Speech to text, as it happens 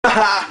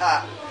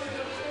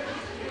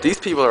These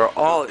people are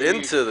all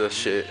into this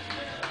shit.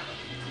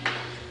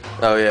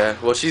 Oh yeah,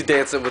 well she's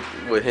dancing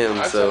with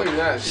him, so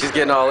she's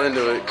getting all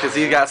into it because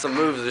he got some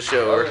moves to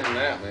show her. Other than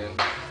that, man.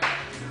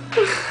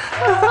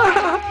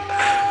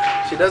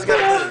 She does got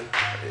a boob.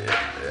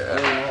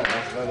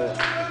 Yeah.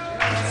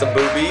 Some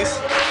boobies.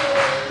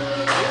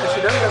 Yeah,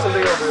 she does got some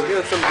big old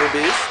boobies. Some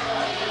boobies.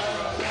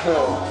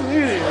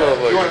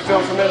 You want to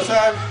film from that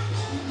side?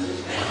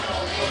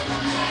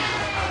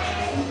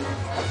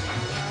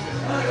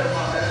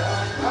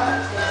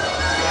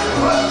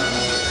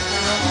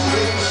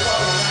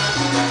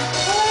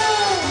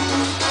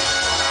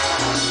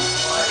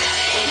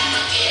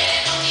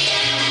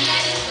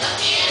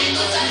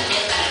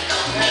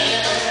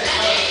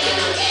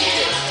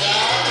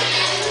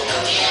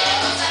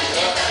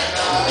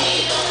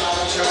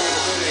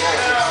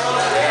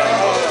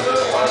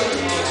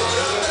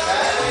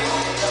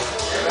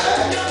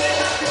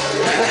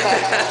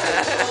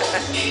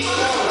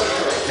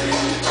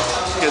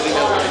 Because he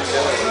knows what he's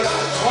doing.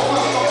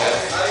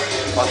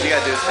 All you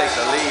gotta do is take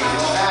the lead.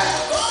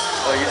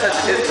 Oh, you're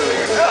touching his booty.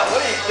 Oh,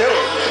 what are you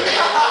doing?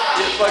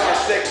 You fucking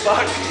sick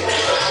fuck.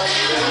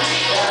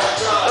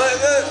 What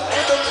the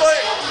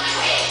fuck?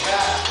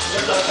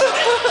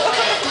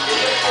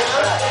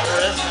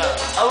 There is no.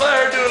 I let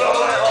her do it all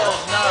night long.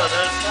 No,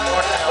 there's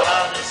working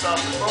allowing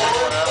yourself to do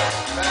whatever.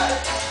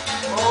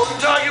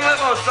 I can let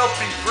myself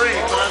be free,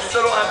 but I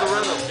still don't have the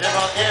rhythm. Yeah,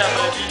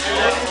 but if you do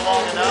that for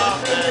long enough,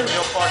 then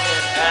you'll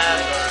fucking add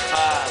or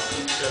tie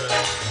to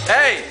it.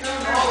 Hey!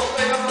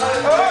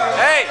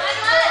 Hey!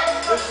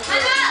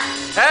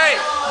 Hey!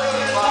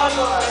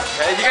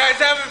 Hey, you guys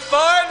having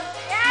fun?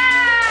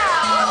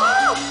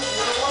 Yeah!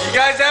 You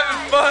guys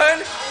having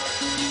fun?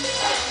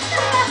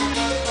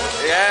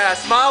 Yeah,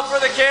 smile for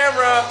the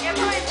camera. Give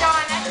it to John,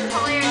 that's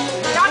hilarious.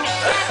 John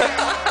gets cancer.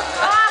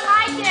 Oh, I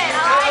like it.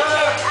 I like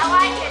it. I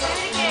like it. Do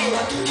it again.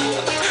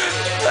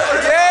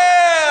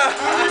 Yeah!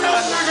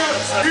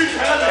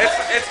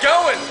 It's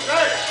going.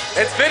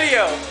 It's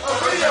video.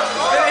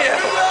 Video.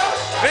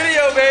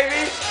 Video,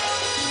 baby.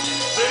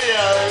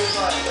 Video.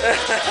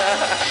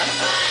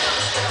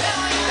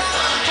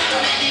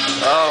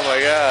 Oh my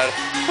god.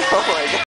 Oh my god.